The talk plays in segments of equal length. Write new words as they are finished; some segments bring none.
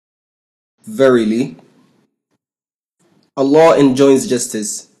Verily, Allah enjoins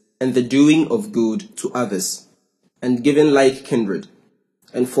justice and the doing of good to others, and giving like kindred,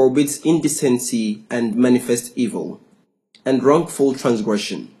 and forbids indecency and manifest evil, and wrongful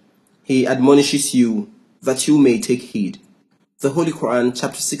transgression. He admonishes you that you may take heed. The Holy Quran,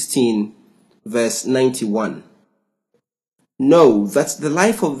 chapter 16, verse 91. Know that the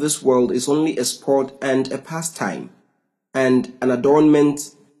life of this world is only a sport and a pastime, and an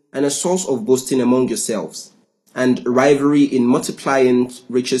adornment and a source of boasting among yourselves, and rivalry in multiplying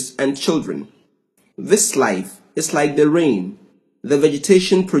riches and children. This life is like the rain, the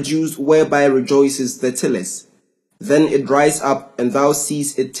vegetation produced whereby rejoices the tillers. Then it dries up, and thou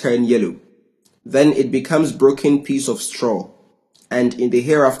seest it turn yellow. Then it becomes broken piece of straw. And in the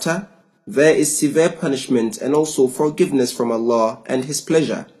hereafter, there is severe punishment and also forgiveness from Allah and His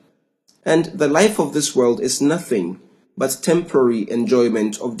pleasure. And the life of this world is nothing but temporary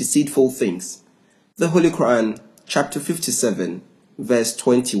enjoyment of deceitful things. The Holy Quran, chapter 57, verse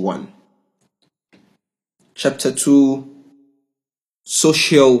 21. Chapter 2,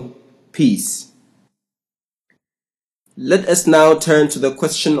 Social Peace. Let us now turn to the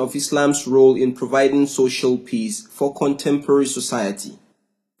question of Islam's role in providing social peace for contemporary society.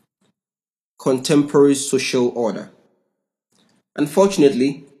 Contemporary social order.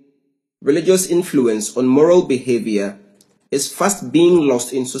 Unfortunately, religious influence on moral behavior is fast being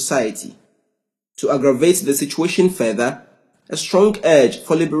lost in society. To aggravate the situation further, a strong urge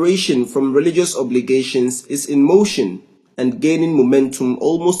for liberation from religious obligations is in motion and gaining momentum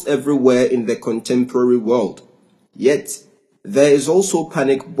almost everywhere in the contemporary world. Yet, there is also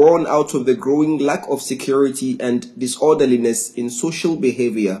panic born out of the growing lack of security and disorderliness in social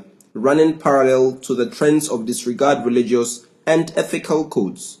behavior, running parallel to the trends of disregard religious and ethical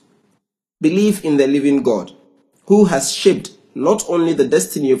codes. Belief in the living God, who has shaped not only the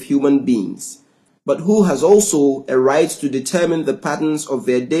destiny of human beings, but who has also a right to determine the patterns of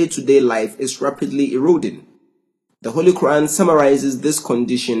their day-to-day life, is rapidly eroding. The Holy Quran summarizes this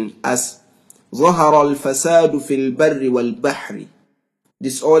condition as ظَهَرَ الْفَسَادُ فِي الْبَرِّ وَالْبَحْرِ.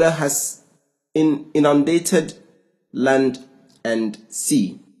 Disorder has inundated land and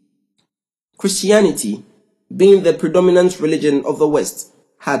sea. Christianity, being the predominant religion of the West,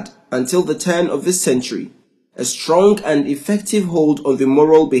 had, until the turn of this century, a strong and effective hold on the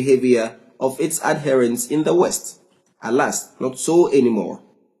moral behavior of its adherents in the West. Alas, not so anymore.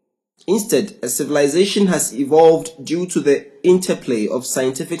 Instead, a civilization has evolved due to the interplay of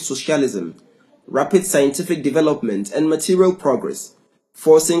scientific socialism, rapid scientific development, and material progress,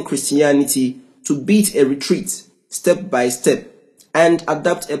 forcing Christianity to beat a retreat step by step and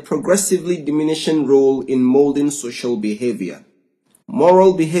adapt a progressively diminishing role in molding social behavior.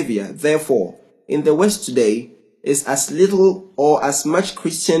 Moral behavior, therefore, in the West today is as little or as much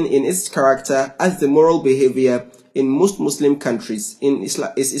Christian in its character as the moral behavior in most Muslim countries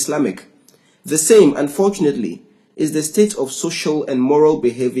is Islamic. The same, unfortunately, is the state of social and moral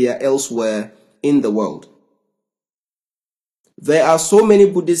behavior elsewhere in the world. There are so many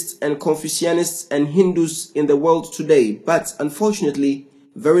Buddhists and Confucianists and Hindus in the world today, but unfortunately,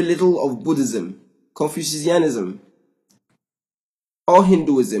 very little of Buddhism, Confucianism, or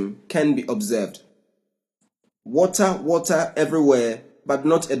Hinduism can be observed. Water everywhere, but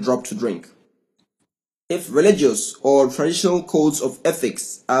not a drop to drink. If religious or traditional codes of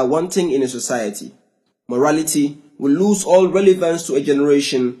ethics are wanting in a society, morality will lose all relevance to a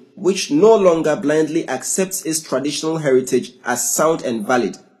generation which no longer blindly accepts its traditional heritage as sound and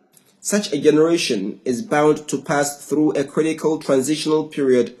valid. Such a generation is bound to pass through a critical transitional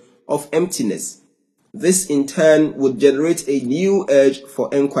period of emptiness. This in turn would generate a new urge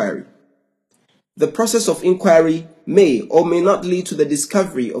for inquiry. The process of inquiry may or may not lead to the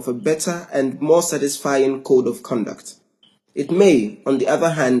discovery of a better and more satisfying code of conduct. It may, on the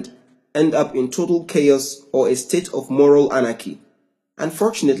other hand, end up in total chaos or a state of moral anarchy.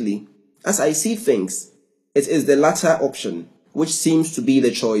 Unfortunately, as I see things, it is the latter option which seems to be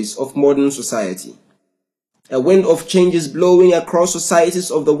the choice of modern society. A wind of change is blowing across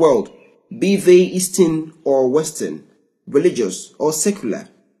societies of the world, be they Eastern or Western, religious or secular.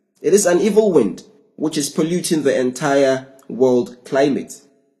 It is an evil wind which is polluting the entire world climate.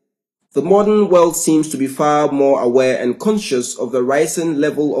 The modern world seems to be far more aware and conscious of the rising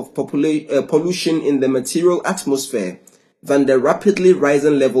level of pollution in the material atmosphere than the rapidly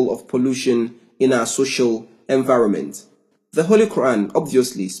rising level of pollution in our social environment. The Holy Quran,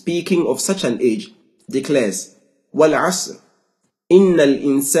 obviously speaking of such an age, declares, وَالْعَصْرِ إِنَّ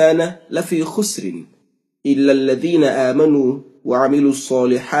الْإِنسَانَ لَفِي خُسْرٍ إِلَّا الَّذِينَ آمَنُوا وَعَمِلُوا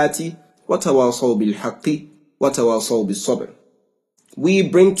الصَّالِحَاتِ وَتَوَاصَوْا بِالْحَقِّ وَتَوَاصَوْا بِالصَّبْرِ. We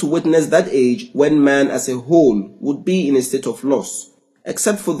bring to witness that age when man as a whole would be in a state of loss,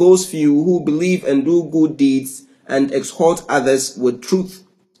 except for those few who believe and do good deeds and exhort others with truth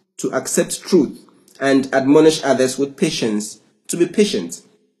to accept truth and admonish others with patience to be patient.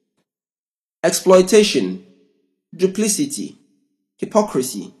 Exploitation, duplicity,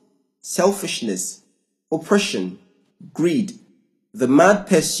 hypocrisy, selfishness, oppression, greed, the mad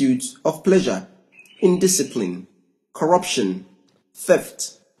pursuit of pleasure, indiscipline, corruption,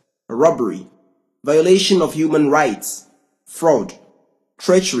 theft, robbery, violation of human rights, fraud,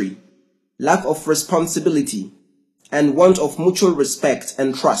 treachery, lack of responsibility, and want of mutual respect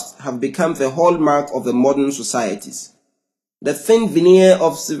and trust have become the hallmark of the modern societies. The thin veneer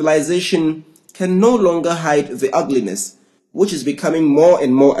of civilization can no longer hide the ugliness, which is becoming more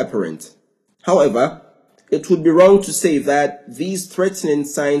and more apparent. However, it would be wrong to say that these threatening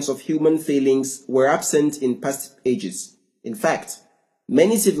signs of human failings were absent in past ages. In fact,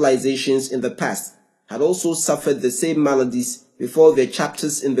 many civilizations in the past had also suffered the same maladies before their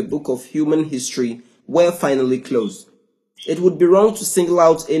chapters in the book of human history were finally closed. It would be wrong to single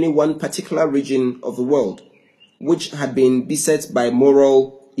out any one particular region of the world which had been beset by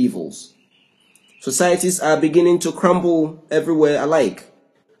moral evils. Societies are beginning to crumble everywhere alike.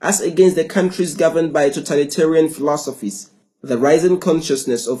 As against the countries governed by totalitarian philosophies, the rising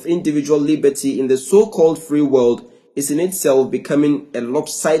consciousness of individual liberty in the so-called free world is in itself becoming a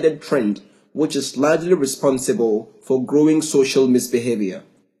lopsided trend which is largely responsible for growing social misbehavior.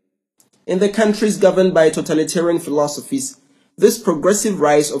 In the countries governed by totalitarian philosophies, this progressive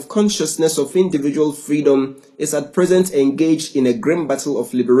rise of consciousness of individual freedom is at present engaged in a grim battle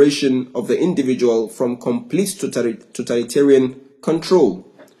of liberation of the individual from complete totalitarian control.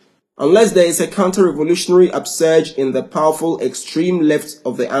 Unless there is a counter-revolutionary upsurge in the powerful extreme left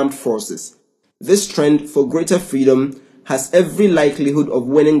of the armed forces, this trend for greater freedom has every likelihood of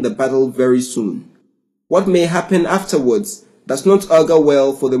winning the battle very soon. What may happen afterwards does not augur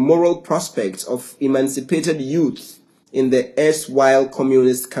well for the moral prospects of emancipated youth in the erstwhile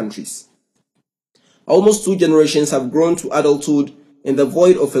communist countries. Almost 2 generations have grown to adulthood in the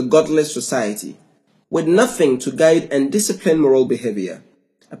void of a godless society, with nothing to guide and discipline moral behavior,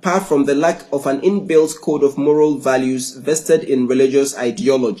 apart from the lack of an inbuilt code of moral values vested in religious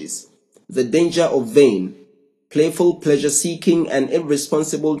ideologies, the danger of vain, playful pleasure-seeking and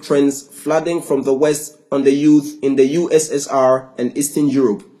irresponsible trends flooding from the West on the youth in the USSR and Eastern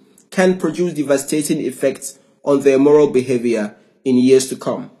Europe can produce devastating effects on their moral behavior in years to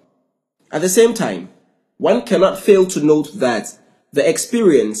come. At the same time, one cannot fail to note that the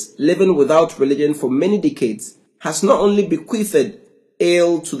experience living without religion for many decades has not only bequeathed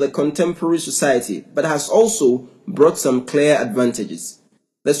ill to the contemporary society, but has also brought some clear advantages.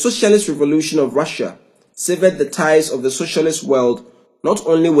 The socialist revolution of Russia severed the ties of the socialist world not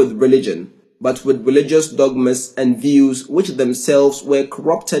only with religion, but with religious dogmas and views which themselves were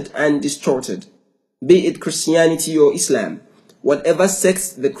corrupted and distorted. Be it Christianity or Islam, whatever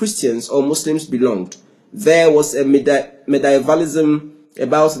sect the Christians or Muslims belonged, there was a medievalism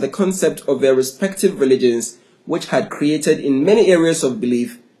about the concept of their respective religions which had created in many areas of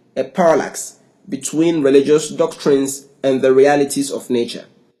belief a parallax between religious doctrines and the realities of nature.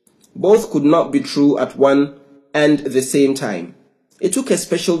 Both could not be true at one and the same time. It took a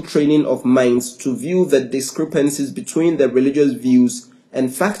special training of minds to view the discrepancies between the religious views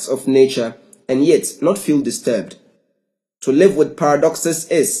and facts of nature and yet not feel disturbed. To live with paradoxes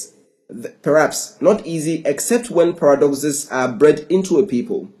is, perhaps, not easy except when paradoxes are bred into a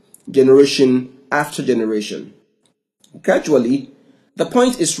people, generation after generation. Gradually, the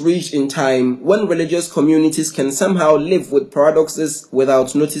point is reached in time when religious communities can somehow live with paradoxes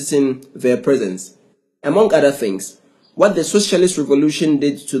without noticing their presence. Among other things, what the socialist revolution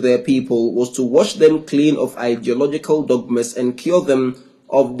did to their people was to wash them clean of ideological dogmas and cure them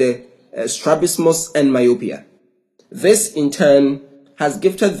of the strabismus and myopia. This, in turn, has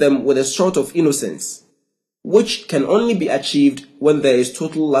gifted them with a sort of innocence, which can only be achieved when there is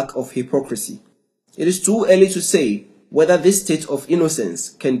total lack of hypocrisy. It is too early to say whether this state of innocence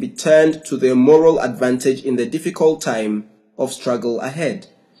can be turned to their moral advantage in the difficult time of struggle ahead.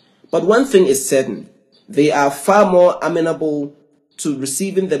 But one thing is certain, they are far more amenable to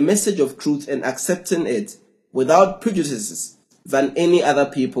receiving the message of truth and accepting it without prejudices than any other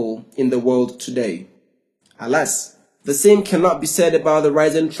people in the world today. Alas, the same cannot be said about the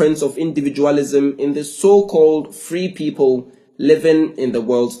rising trends of individualism in the so-called free people living in the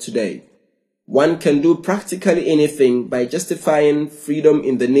world today. One can do practically anything by justifying freedom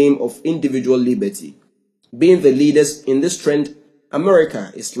in the name of individual liberty. Being the leaders in this trend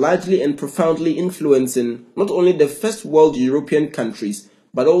America is largely and profoundly influencing not only the first world European countries,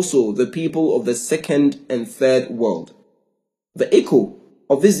 but also the people of the second and third world. The echo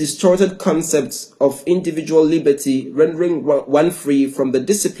of these distorted concepts of individual liberty rendering one free from the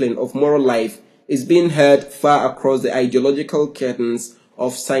discipline of moral life is being heard far across the ideological curtains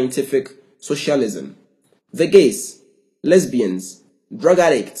of scientific socialism. The gays, lesbians, drug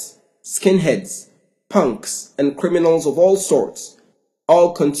addicts, skinheads, punks, and criminals of all sorts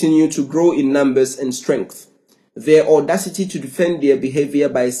all continue to grow in numbers and strength. Their audacity to defend their behavior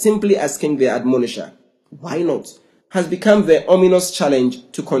by simply asking their admonisher, "Why not?" has become the ominous challenge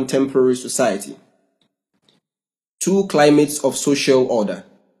to contemporary society. Two climates of social order.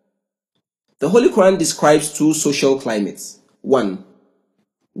 The Holy Quran describes two social climates. One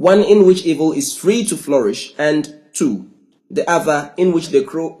in which evil is free to flourish, and two, the other in which the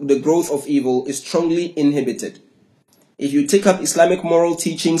growth of evil is strongly inhibited. If you take up Islamic moral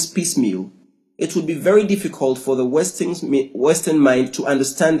teachings piecemeal, it would be very difficult for the Western mind to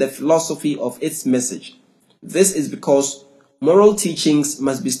understand the philosophy of its message. This is because moral teachings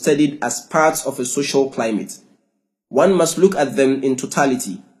must be studied as parts of a social climate. One must look at them in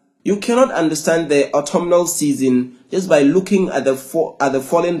totality. You cannot understand the autumnal season just by looking at the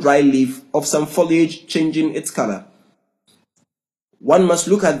fallen dry leaf of some foliage changing its color. One must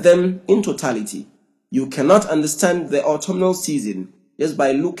look at them in totality. You cannot understand the autumnal season just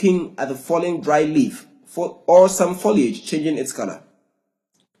by looking at the falling dry leaf or some foliage changing its color.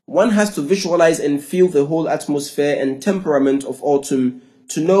 One has to visualize and feel the whole atmosphere and temperament of autumn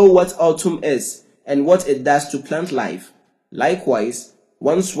to know what autumn is and what it does to plant life. Likewise,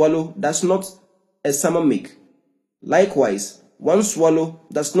 one swallow does not a summer make.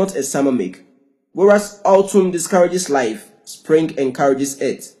 Whereas autumn discourages life, spring encourages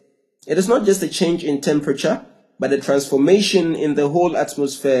it. It is not just a change in temperature, but a transformation in the whole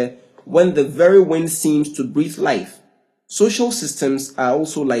atmosphere when the very wind seems to breathe life. Social systems are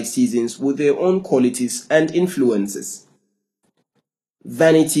also like seasons with their own qualities and influences.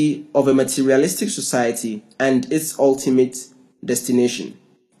 Vanity of a materialistic society and its ultimate destination.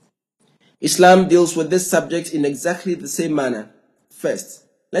 Islam deals with this subject in exactly the same manner. First,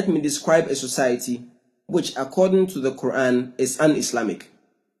 let me describe a society which, according to the Quran, is un-Islamic.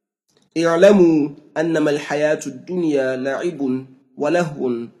 اعلموا أنما الحياة الدنيا لعب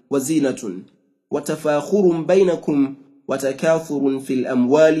ولهو وزينة وتفاخر بينكم وتكاثر في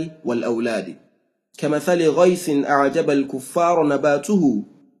الأموال والأولاد كمثل غيث أعجب الكفار نباته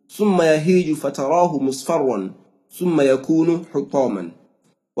ثم يهيج فتراه مصفرا ثم يكون حطاما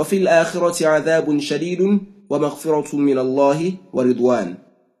وفي الآخرة عذاب شديد ومغفرة من الله ورضوان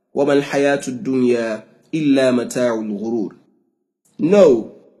وما الحياة الدنيا إلا متاع الغرور.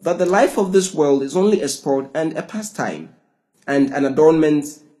 Know that the life of this world is only a sport and a pastime, and an adornment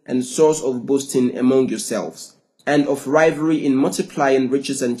and source of boasting among yourselves, and of rivalry in multiplying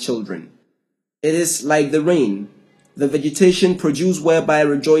riches and children. It is like the rain, the vegetation produced whereby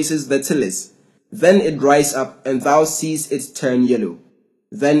rejoices the tillers. Then it dries up, and thou seest it turn yellow.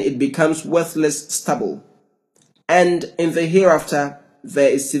 Then it becomes worthless stubble. And in the hereafter there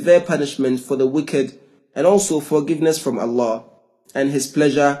is severe punishment for the wicked, and also forgiveness from Allah, and His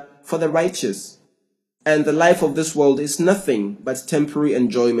pleasure for the righteous. And the life of this world is nothing but temporary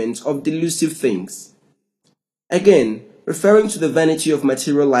enjoyment of delusive things. Again, referring to the vanity of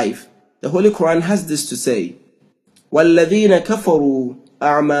material life, the Holy Quran has this to say, وَالَّذِينَ كَفَرُوا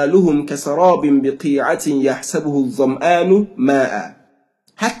أَعْمَالُهُمْ كَسَرَابٍ بِقِيعَةٍ يَحْسَبُهُ الظَّمْآنُ مَاءً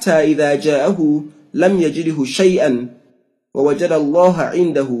حَتَّى إِذَا جَاءَهُ لَمْ يَجِدْهُ شَيْئًا وَوَجَدَ اللَّهَ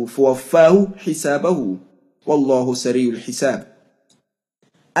عِنْدَهُ فَوَفَّاهُ حِسَابَهُ وَاللَّهُ سَرِيعُ الْحِسَابِ.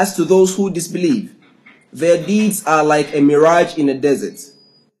 As to those who disbelieve, their deeds are like a mirage in a desert.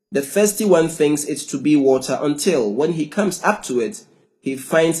 The thirsty one thinks it to be water until, when he comes up to it, he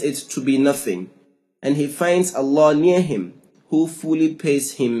finds it to be nothing, and he finds Allah near him, who fully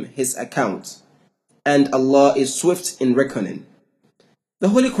pays him his account, and Allah is swift in reckoning. The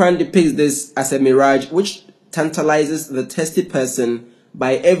Holy Quran depicts this as a mirage which tantalizes the thirsty person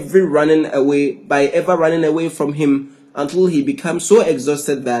by ever running away from him until he becomes so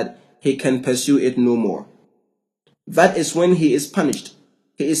exhausted that he can pursue it no more. That is when he is punished.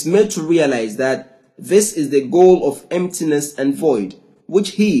 He is made to realize that this is the goal of emptiness and void,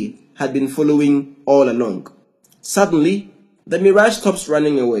 which he had been following all along. Suddenly, the mirage stops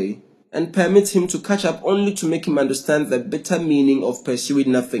running away and permits him to catch up only to make him understand the bitter meaning of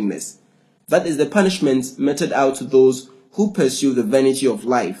pursuing nothingness. That is the punishment meted out to those who pursue the vanity of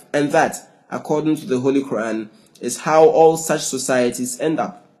life, and that, according to the Holy Quran, is how all such societies end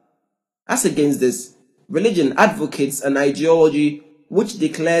up. As against this, Religion advocates an ideology which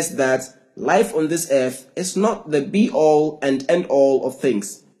declares that life on this earth is not the be-all and end-all of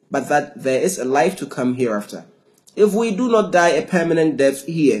things, but that there is a life to come hereafter. If we do not die a permanent death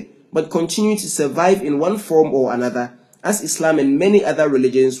here, but continue to survive in one form or another, as Islam and many other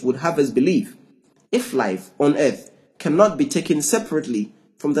religions would have us believe, if life on earth cannot be taken separately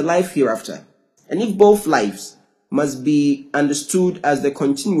from the life hereafter, and if both lives must be understood as the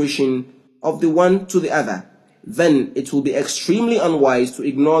continuation of the one to the other, then it will be extremely unwise to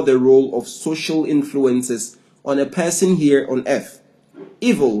ignore the role of social influences on a person here on earth.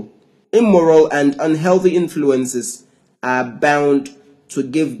 Evil, immoral, and unhealthy influences are bound to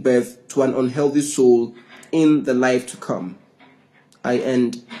give birth to an unhealthy soul in the life to come. I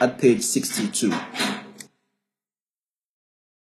end at page 62.